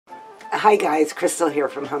Hi guys, Crystal here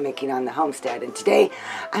from Homemaking on the Homestead, and today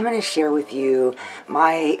I'm going to share with you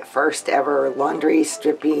my first ever laundry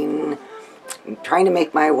stripping, trying to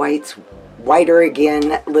make my whites whiter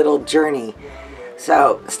again little journey.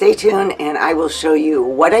 So stay tuned and I will show you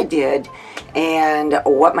what I did and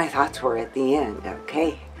what my thoughts were at the end,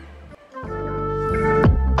 okay?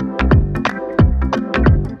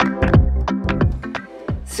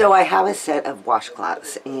 So I have a set of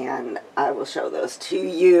washcloths and I will show those to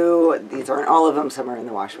you. These aren't all of them, some are in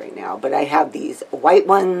the wash right now, but I have these white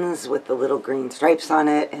ones with the little green stripes on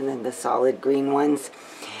it and then the solid green ones.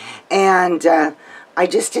 And I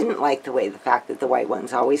just didn't like the fact that the white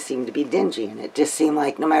ones always seemed to be dingy, and it just seemed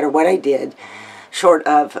like no matter what I did, short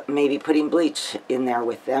of maybe putting bleach in there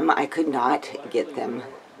with them, I could not get them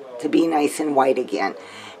to be nice and white again.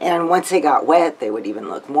 And once they got wet, they would even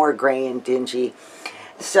look more gray and dingy.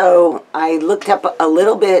 So I looked up a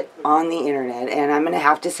little bit on the internet, and I'm going to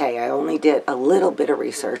have to say I only did a little bit of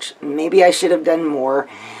research. Maybe I should have done more.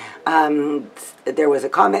 There was a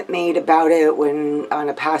comment made about it on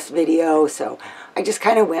a past video, so I just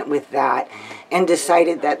kind of went with that and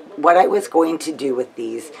decided that what I was going to do with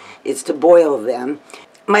these is to boil them.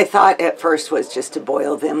 My thought at first was just to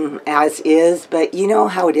boil them as is, but you know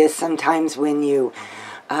how it is sometimes when you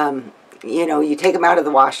you take them out of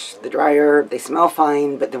the dryer, they smell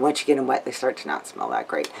fine, but then once you get them wet, they start to not smell that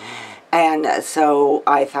great. And so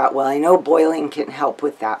I thought, well, I know boiling can help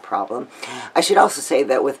with that problem. I should also say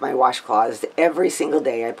that with my washcloths, every single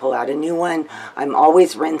day I pull out a new one. I'm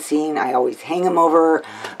always rinsing. I always hang them over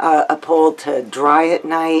a pole to dry at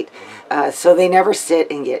night, so they never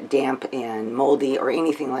sit and get damp and moldy or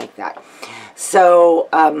anything like that. So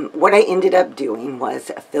what I ended up doing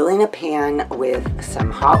was filling a pan with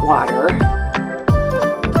some hot water.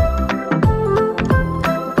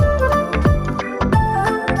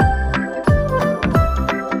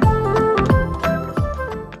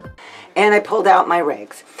 And I pulled out my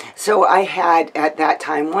rags. So I had, at that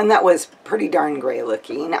time, one that was pretty darn gray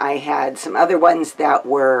looking. I had some other ones that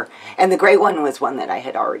were, and the gray one was one that I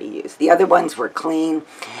had already used. The other ones were clean,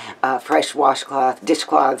 fresh washcloth,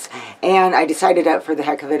 dishcloths, and I decided that for the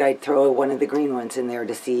heck of it, I'd throw one of the green ones in there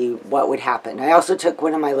to see what would happen. I also took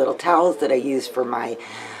one of my little towels that I used for my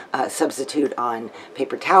substitute on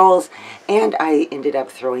paper towels, and I ended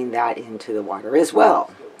up throwing that into the water as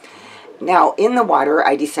well. Now, in the water,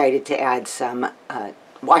 I decided to add some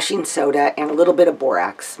washing soda and a little bit of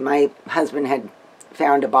borax. My husband had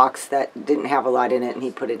found a box that didn't have a lot in it, and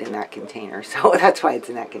he put it in that container, so that's why it's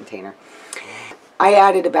in that container. I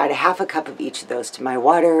added about a half a cup of each of those to my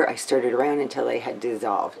water. I stirred it around until they had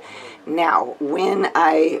dissolved. Now, when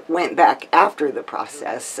I went back after the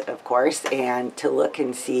process, of course, and to look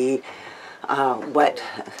and see what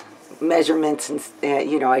measurements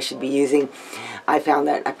and I should be using, I found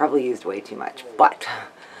that I probably used way too much, but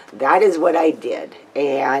that is what I did.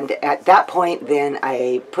 And at that point then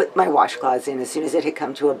I put my washcloths in as soon as it had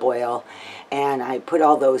come to a boil, and I put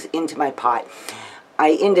all those into my pot.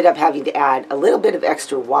 I ended up having to add a little bit of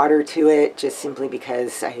extra water to it just simply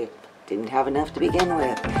because I didn't have enough to begin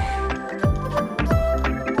with.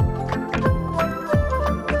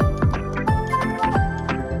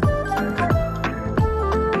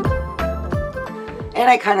 And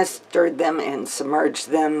I kind of stirred them and submerged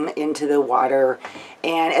them into the water.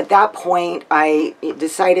 And at that point, I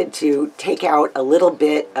decided to take out a little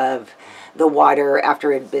bit of the water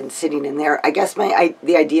after it had been sitting in there. I guess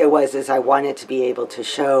the idea was I wanted to be able to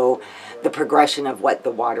show the progression of what the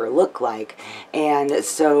water looked like. And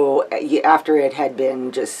so after it had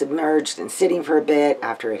been just submerged and sitting for a bit,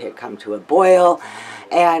 after it had come to a boil,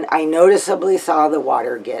 and I noticeably saw the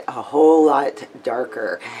water get a whole lot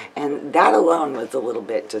darker. And that alone was a little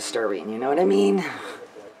bit disturbing, you know what I mean?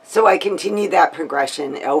 So I continued that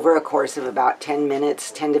progression over a course of about 10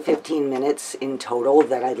 minutes, 10 to 15 minutes in total,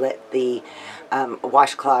 that I let the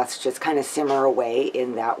washcloths just kind of simmer away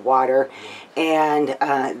in that water. And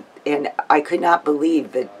I could not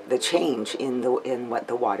believe the change in what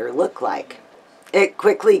the water looked like. It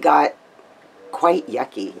quickly got quite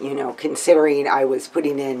yucky, considering I was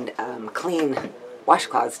putting in clean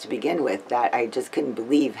washcloths to begin with, that I just couldn't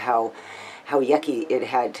believe how yucky it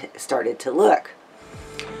had started to look.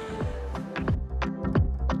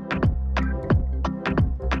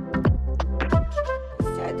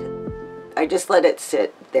 I just let it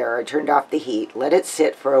sit there. I turned off the heat, let it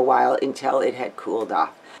sit for a while until it had cooled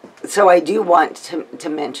off. So I do want to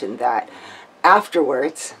mention that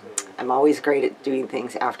afterwards, I'm always great at doing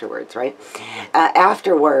things afterwards, right?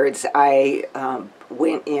 Afterwards, I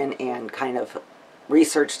went in and kind of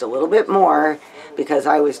researched a little bit more because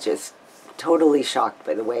I was just totally shocked,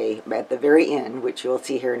 by the way, at the very end, which you'll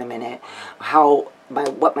see here in a minute,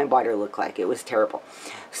 what my water looked like. It was terrible.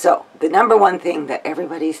 So the number one thing that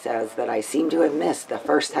everybody says that I seem to have missed the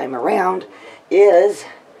first time around is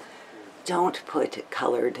don't put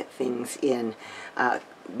colored things in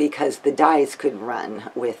because the dyes could run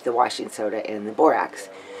with the washing soda and the borax.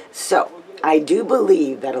 So I do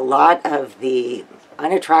believe that a lot of the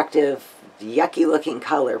unattractive, yucky looking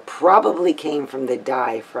color probably came from the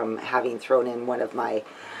dye from having thrown in one of my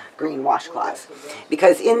green washcloths,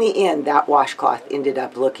 because in the end that washcloth ended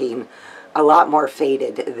up looking a lot more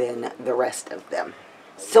faded than the rest of them.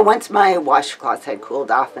 So once my washcloths had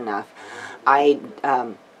cooled off enough, I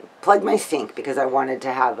plugged my sink because I wanted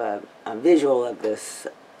to have a visual of this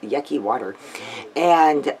yucky water,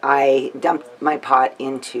 and I dumped my pot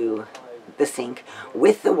into the sink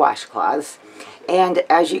with the washcloths. And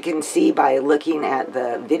as you can see by looking at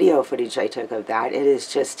the video footage I took of that, it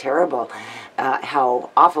is just terrible how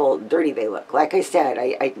awful dirty they look. Like I said,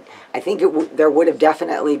 I think there would have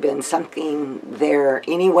definitely been something there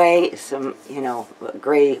anyway, some, you know,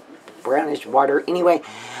 gray, brownish water anyway.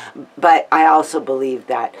 But I also believe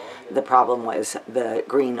that the problem was the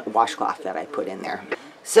green washcloth that I put in there.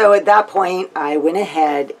 So at that point, I went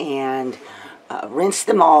ahead and rinsed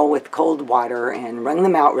them all with cold water and wrung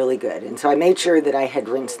them out really good. And so I made sure that I had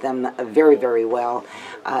rinsed them very, very well,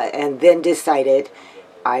 and then decided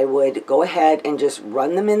I would go ahead and just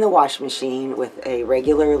run them in the wash machine with a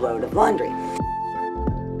regular load of laundry.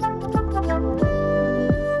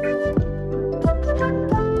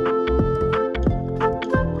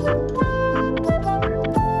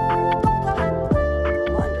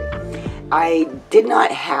 I did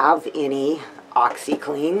not have any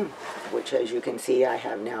OxyClean, which, as you can see, I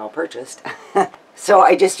have now purchased. So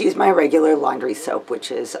I just used my regular laundry soap,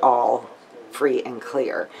 which is all free and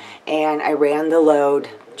clear. And I ran the load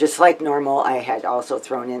just like normal. I had also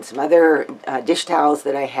thrown in some other dish towels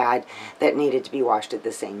that I had that needed to be washed at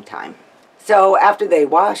the same time. So after they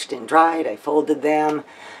washed and dried, I folded them.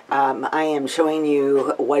 I am showing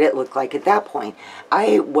you what it looked like at that point.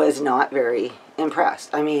 I was not very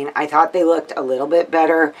impressed. I mean, I thought they looked a little bit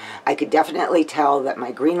better. I could definitely tell that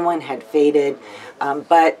my green one had faded,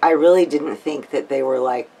 but I really didn't think that they were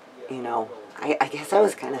like, you know, I guess I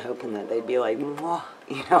was kind of hoping that they'd be like, whoa,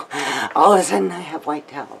 you know, all of a sudden I have white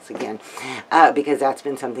towels again, because that's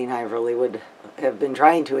been something I really would have been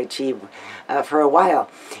trying to achieve for a while.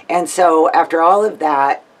 And so after all of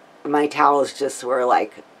that, my towels just were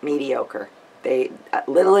like mediocre.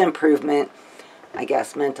 Little improvement. I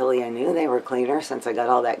guess mentally I knew they were cleaner since I got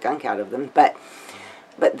all that gunk out of them, but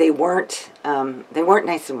they weren't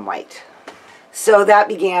nice and white. So that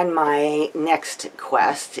began my next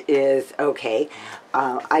quest. Is okay,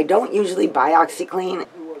 I don't usually buy OxyClean,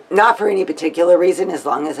 not for any particular reason, as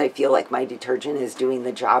long as I feel like my detergent is doing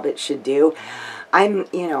the job it should do. I'm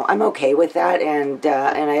okay with that, and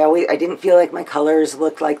I didn't feel like my colors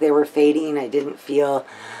looked like they were fading. I didn't feel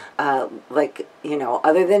like, you know,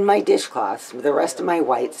 other than my dishcloths, the rest of my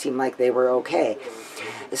whites seemed like they were okay.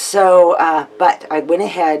 So, but I went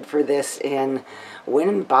ahead for this and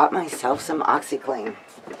went and bought myself some OxyClean.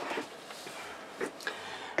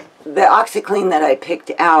 The OxyClean that I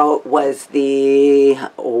picked out was the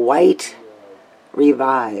White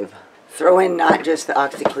Revive. Throw in not just the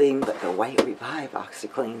OxyClean, but the White Revive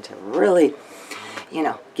OxyClean to really, you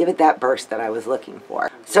know, give it that burst that I was looking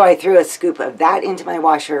for. So I threw a scoop of that into my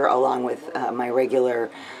washer along with my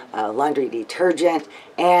regular laundry detergent,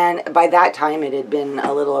 and by that time it had been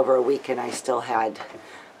a little over a week and I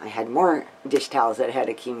had more dish towels that had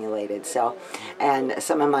accumulated. So, and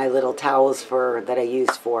some of my little towels that I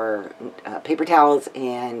use for paper towels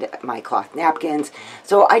and my cloth napkins.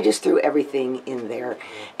 So I just threw everything in there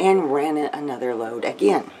and ran another load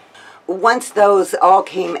again. Once those all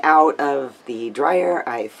came out of the dryer,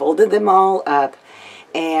 I folded them all up,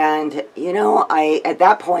 and you know, at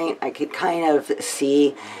that point I could kind of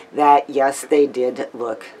see that yes, they did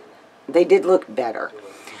look better.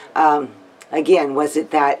 Again, was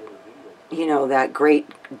it that, you know, that great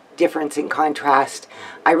difference in contrast?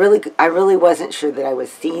 I really wasn't sure that I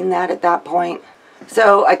was seeing that at that point.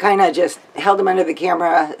 So I kind of just held them under the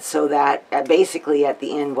camera so that basically at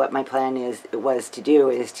the end what my plan was to do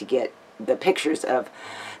is to get the pictures of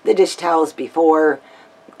the dish towels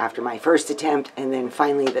after my first attempt, and then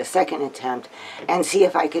finally the second attempt, and see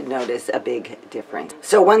if I could notice a big difference.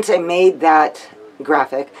 So once I made that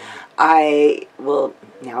graphic, I will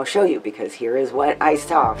now show you, because here is what I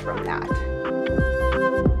saw from that.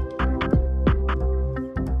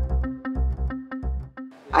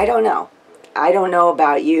 I don't know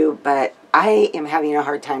about you, but I am having a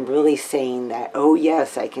hard time really saying that, oh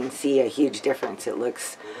yes, I can see a huge difference. It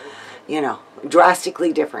looks, you know,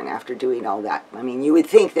 drastically different after doing all that. I mean, you would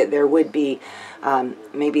think that there would be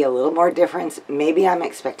maybe a little more difference. Maybe I'm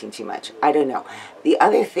expecting too much. I don't know. The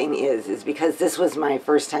other thing is because this was my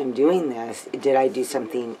first time doing this, did I do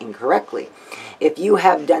something incorrectly? If you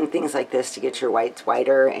have done things like this to get your whites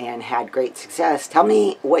whiter and had great success, tell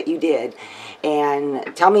me what you did,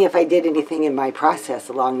 and tell me if I did anything in my process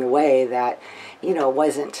along the way that, you know,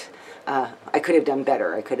 wasn't, I could have done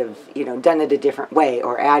better. I could have, you know, done it a different way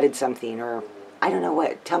or added something, or I don't know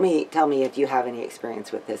what. Tell me if you have any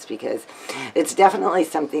experience with this, because it's definitely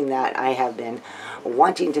something that I have been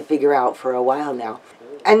wanting to figure out for a while now.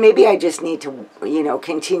 And maybe I just need to, you know,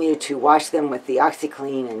 continue to wash them with the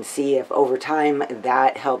OxiClean and see if over time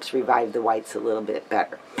that helps revive the whites a little bit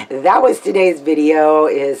better. That was today's video,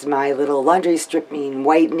 is my little laundry stripping,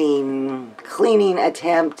 whitening, cleaning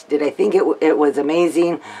attempt. Did I think it was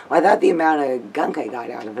amazing? Well, I thought the amount of gunk I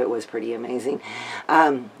got out of it was pretty amazing.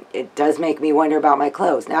 It does make me wonder about my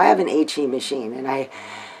clothes. Now, I have an HE machine, and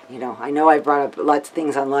you know, I know I've brought up lots of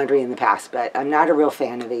things on laundry in the past, but I'm not a real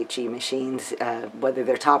fan of HE machines, whether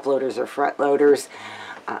they're top loaders or front loaders.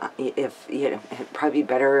 If, you know, it'd probably be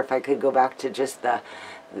better if I could go back to just the,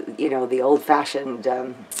 you know, the old-fashioned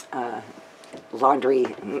laundry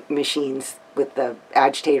machines with the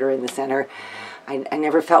agitator in the center. I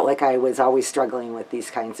never felt like I was always struggling with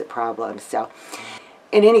these kinds of problems. So,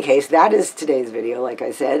 in any case, that is today's video, like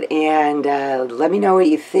I said, and let me know what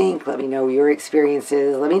you think. Let me know your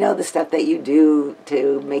experiences. Let me know the stuff that you do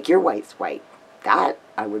to make your whites white. That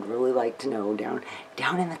I would really like to know down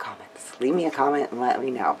in the comments. Leave me a comment and let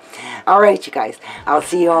me know. All right, you guys. I'll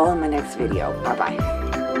see you all in my next video.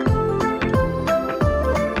 Bye-bye.